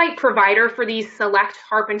distance site provider for these select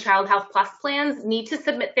HARP and Child Health Plus plans need to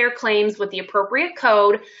submit their claims with the appropriate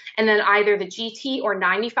code and then either the GT or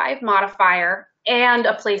 95 modifier and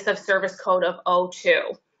a place of service code of 02.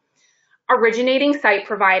 Originating site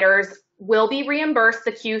providers will be reimbursed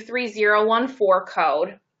the Q3014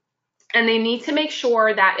 code, and they need to make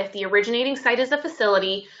sure that if the originating site is a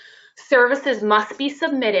facility, services must be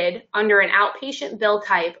submitted under an outpatient bill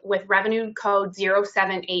type with revenue code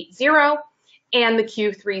 0780 and the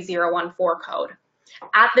Q3014 code.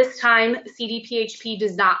 At this time, CDPHP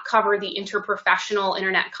does not cover the interprofessional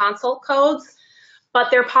internet consult codes, but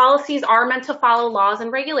their policies are meant to follow laws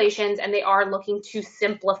and regulations, and they are looking to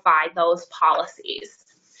simplify those policies.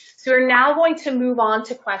 So we're now going to move on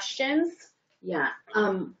to questions. Yeah,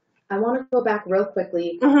 I want to go back real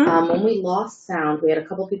quickly. When we lost sound, we had a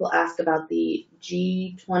couple people ask about the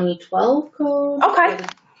G2012 code. Okay.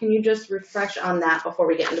 Can you just refresh on that before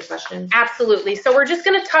we get into questions? Absolutely. So we're just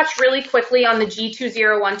going to touch really quickly on the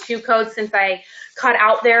G2012 code since I cut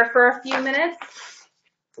out there for a few minutes.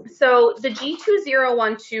 So the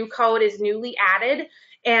G2012 code is newly added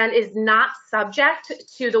and is not subject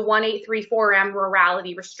to the 1834M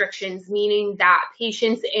rurality restrictions, meaning that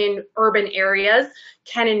patients in urban areas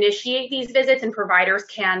can initiate these visits and providers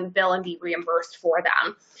can bill and be reimbursed for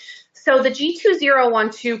them. So the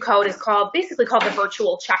G2012 code is basically called the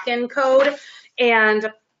virtual check-in code,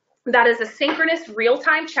 and that is a synchronous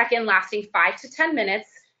real-time check-in lasting 5 to 10 minutes.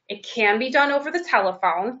 It can be done over the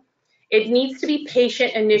telephone. It needs to be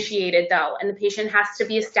patient initiated though, and the patient has to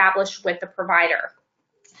be established with the provider.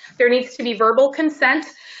 There needs to be verbal consent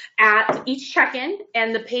at each check-in,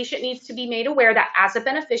 and the patient needs to be made aware that as a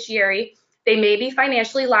beneficiary, they may be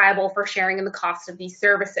financially liable for sharing in the cost of these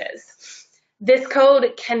services. This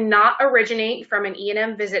code cannot originate from an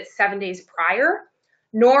E&M visit 7 days prior,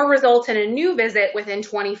 nor result in a new visit within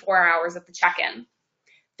 24 hours of the check-in.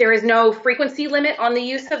 There is no frequency limit on the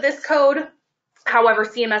use of this code. However,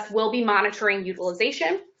 CMS will be monitoring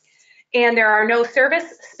utilization, and there are no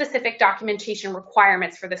service-specific documentation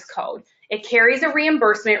requirements for this code. It carries a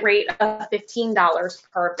reimbursement rate of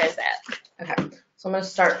 $15 per visit. Okay, so I'm going to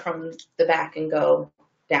start from the back and go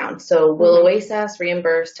down. So will OASAS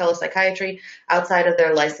reimburse telepsychiatry outside of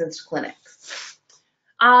their licensed clinics?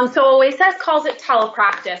 So OASAS calls it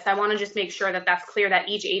telepractice. I want to just make sure that that's clear that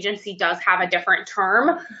each agency does have a different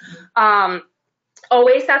term.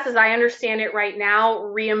 OASAS, as I understand it right now,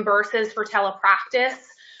 reimburses for telepractice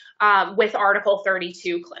with Article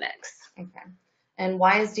 32 clinics. Okay. And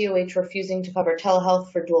why is DOH refusing to cover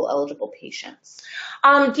telehealth for dual eligible patients?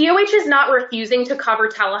 DOH is not refusing to cover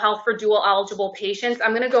telehealth for dual eligible patients.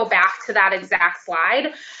 I'm going to go back to that exact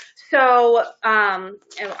slide. So I'm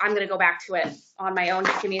going to go back to it on my own.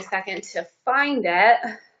 Just give me a second to find it.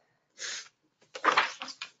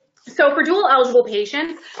 So for dual eligible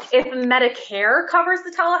patients, if Medicare covers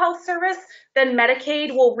the telehealth service, then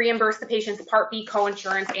Medicaid will reimburse the patient's Part B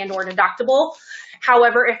coinsurance and or deductible.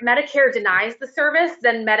 However, if Medicare denies the service,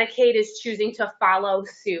 then Medicaid is choosing to follow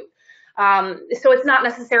suit. So it's not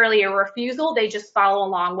necessarily a refusal, they just follow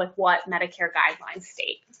along with what Medicare guidelines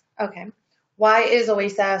state. Okay. Why is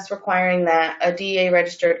OASAS requiring that a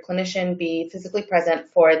DEA-registered clinician be physically present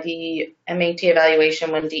for the MAT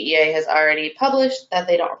evaluation when DEA has already published that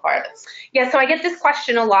they don't require this? Yeah, so I get this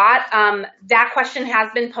question a lot. That question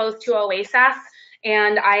has been posed to OASAS,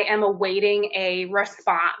 and I am awaiting a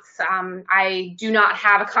response. I do not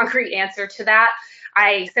have a concrete answer to that.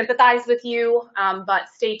 I sympathize with you, but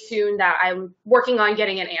stay tuned that I'm working on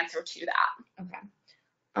getting an answer to that. Okay.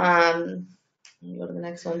 Let me go to the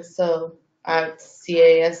next one. So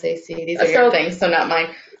CASAC, these are your things, so not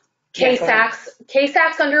mine.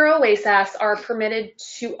 KSACs under OASAS are permitted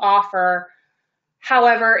to offer.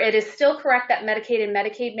 However, it is still correct that Medicaid and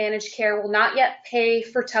Medicaid managed care will not yet pay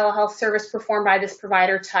for telehealth service performed by this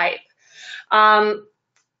provider type.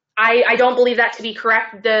 I don't believe that to be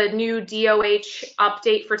correct. The new DOH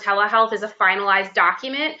update for telehealth is a finalized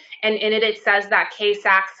document, and in it, it says that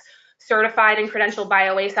KSACs certified and credentialed by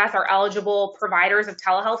OASAS are eligible providers of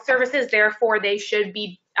telehealth services. Therefore, they should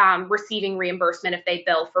be receiving reimbursement if they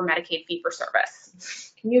bill for Medicaid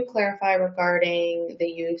fee-for-service. Can you clarify regarding the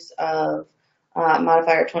use of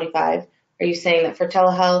modifier 25? Are you saying that for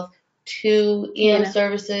telehealth, 2 EM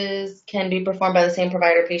services can be performed by the same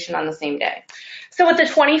provider patient on the same day? So with the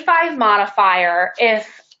 25 modifier,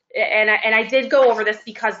 and I did go over this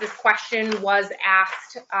because this question was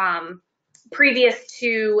asked previous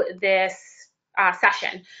to this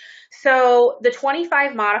session. So the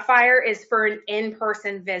 25 modifier is for an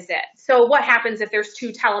in-person visit. So what happens if there's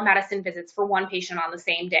 2 telemedicine visits for one patient on the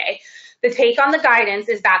same day? The take on the guidance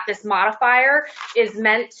is that this modifier is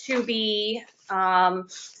meant to be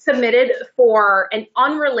submitted for an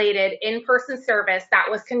unrelated in-person service that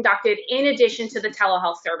was conducted in addition to the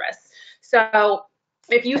telehealth service. So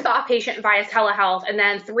if you saw a patient via telehealth and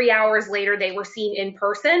then 3 hours later they were seen in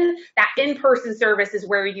person, that in-person service is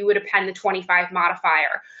where you would append the 25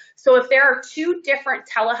 modifier. So if there are 2 different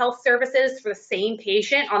telehealth services for the same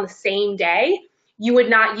patient on the same day, you would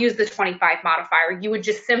not use the 25 modifier. You would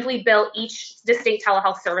just simply bill each distinct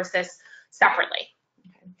telehealth services separately.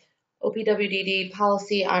 OPWDD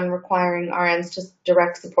policy on requiring RNs to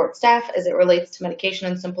direct support staff as it relates to medication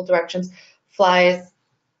and simple directions flies.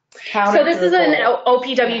 So this is an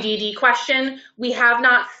OPWDD question. We have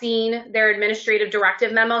not seen their administrative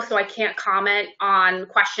directive memo, so I can't comment on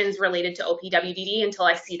questions related to OPWDD until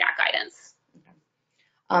I see that guidance.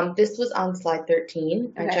 This was on slide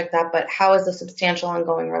 13. I checked that, but how is a substantial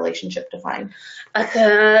ongoing relationship defined?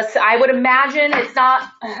 I would imagine it's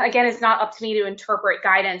not up to me to interpret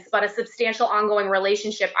guidance, but a substantial ongoing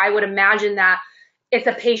relationship, I would imagine that it's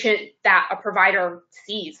a patient that a provider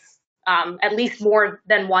sees at least more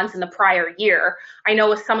than once in the prior year. I know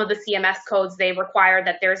with some of the CMS codes, they require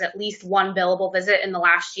that there's at least 1 billable visit in the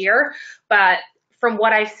last year, but from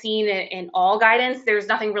what I've seen in all guidance, there's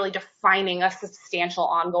nothing really defining a substantial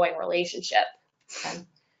ongoing relationship. Okay.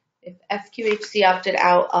 If FQHC opted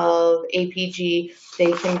out of APG,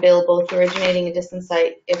 they can bill both originating and distant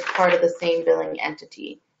site if part of the same billing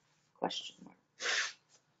entity? Question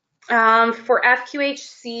mark. For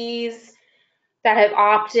FQHCs that have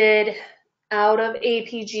opted out of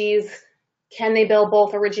APGs, can they bill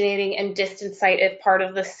both originating and distant site if part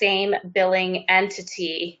of the same billing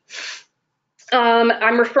entity?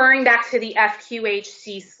 I'm referring back to the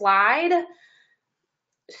FQHC slide.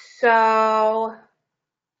 So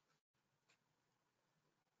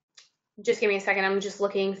just give me a second. I'm just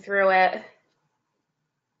looking through it.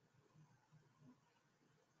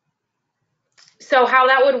 So how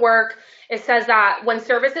that would work, it says that when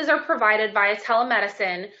services are provided via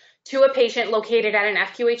telemedicine to a patient located at an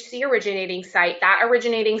FQHC originating site, that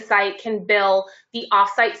originating site can bill the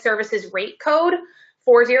offsite services rate code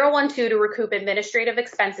 4012 to recoup administrative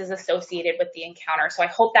expenses associated with the encounter. So I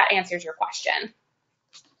hope that answers your question.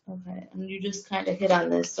 Okay, and you just kind of hit on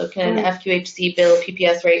this. So can an FQHC bill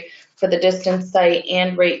PPS rate for the distance site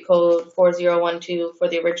and rate code 4012 for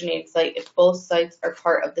the originating site if both sites are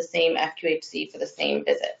part of the same FQHC for the same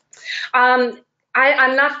visit? I'm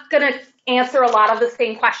not going to answer a lot of the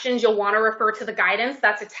same questions. You'll want to refer to the guidance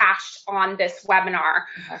that's attached on this webinar.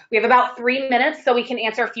 Okay. We have about 3 minutes, so we can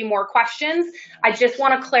answer a few more questions. I just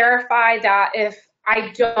want to clarify that if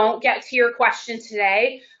I don't get to your question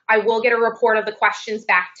today, I will get a report of the questions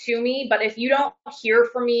back to me. But if you don't hear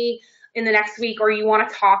from me in the next week or you want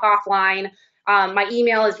to talk offline, my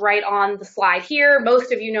email is right on the slide here.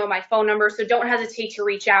 Most of you know my phone number, so don't hesitate to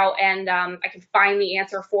reach out and I can find the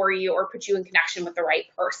answer for you or put you in connection with the right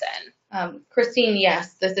person. Christine,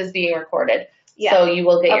 yes, this is being recorded, so you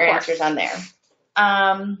will get your answers on there.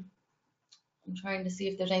 I'm trying to see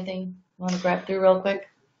if there's anything you want to grab through real quick.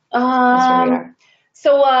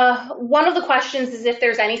 So one of the questions is if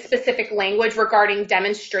there's any specific language regarding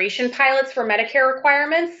demonstration pilots for Medicare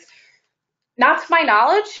requirements. Not to my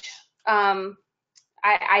knowledge.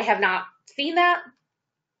 I have not seen that.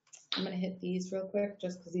 I'm going to hit these real quick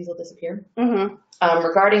just because these will disappear.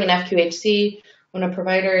 Regarding an FQHC, when a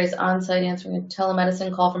provider is on site answering a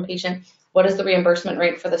telemedicine call from patient, what is the reimbursement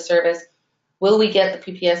rate for the service? Will we get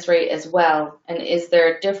the PPS rate as well? And is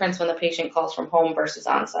there a difference when the patient calls from home versus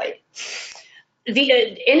on site?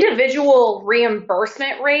 The individual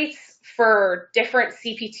reimbursement rates for different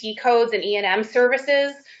CPT codes and E&M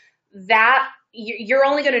services, that you're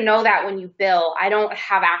only going to know that when you bill. I don't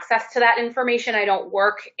have access to that information. I don't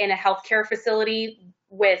work in a healthcare facility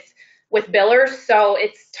with billers, so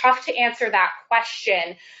it's tough to answer that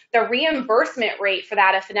question. The reimbursement rate for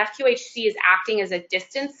that, if an FQHC is acting as a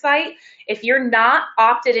distance site, if you're not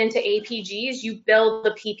opted into APGs, you bill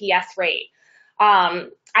the PPS rate.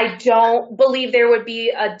 I don't believe there would be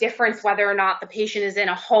a difference whether or not the patient is in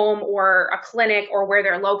a home or a clinic or where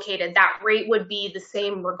they're located. That rate would be the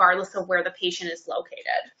same regardless of where the patient is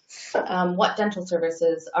located. What dental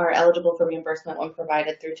services are eligible for reimbursement when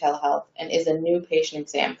provided through telehealth, and is a new patient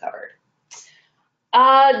exam covered?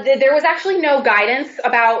 There was actually no guidance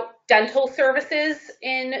about dental services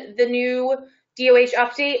in the new DOH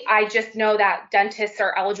update. I just know that dentists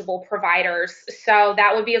are eligible providers. So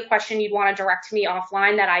that would be a question you'd want to direct to me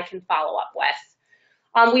offline that I can follow up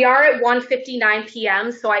with. We are at 1:59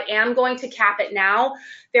 p.m., so I am going to cap it now.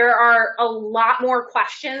 There are a lot more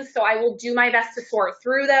questions, so I will do my best to sort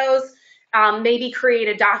through those, maybe create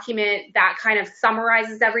a document that kind of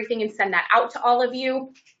summarizes everything and send that out to all of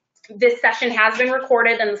you. This session has been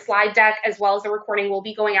recorded, and the slide deck as well as the recording will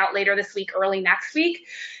be going out later this week, early next week.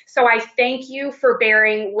 So I thank you for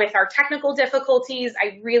bearing with our technical difficulties.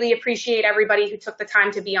 I really appreciate everybody who took the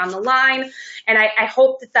time to be on the line, and I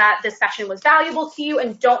hope that this session was valuable to you,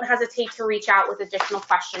 and don't hesitate to reach out with additional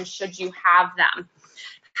questions should you have them.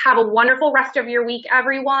 Have a wonderful rest of your week,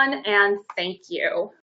 everyone, and thank you.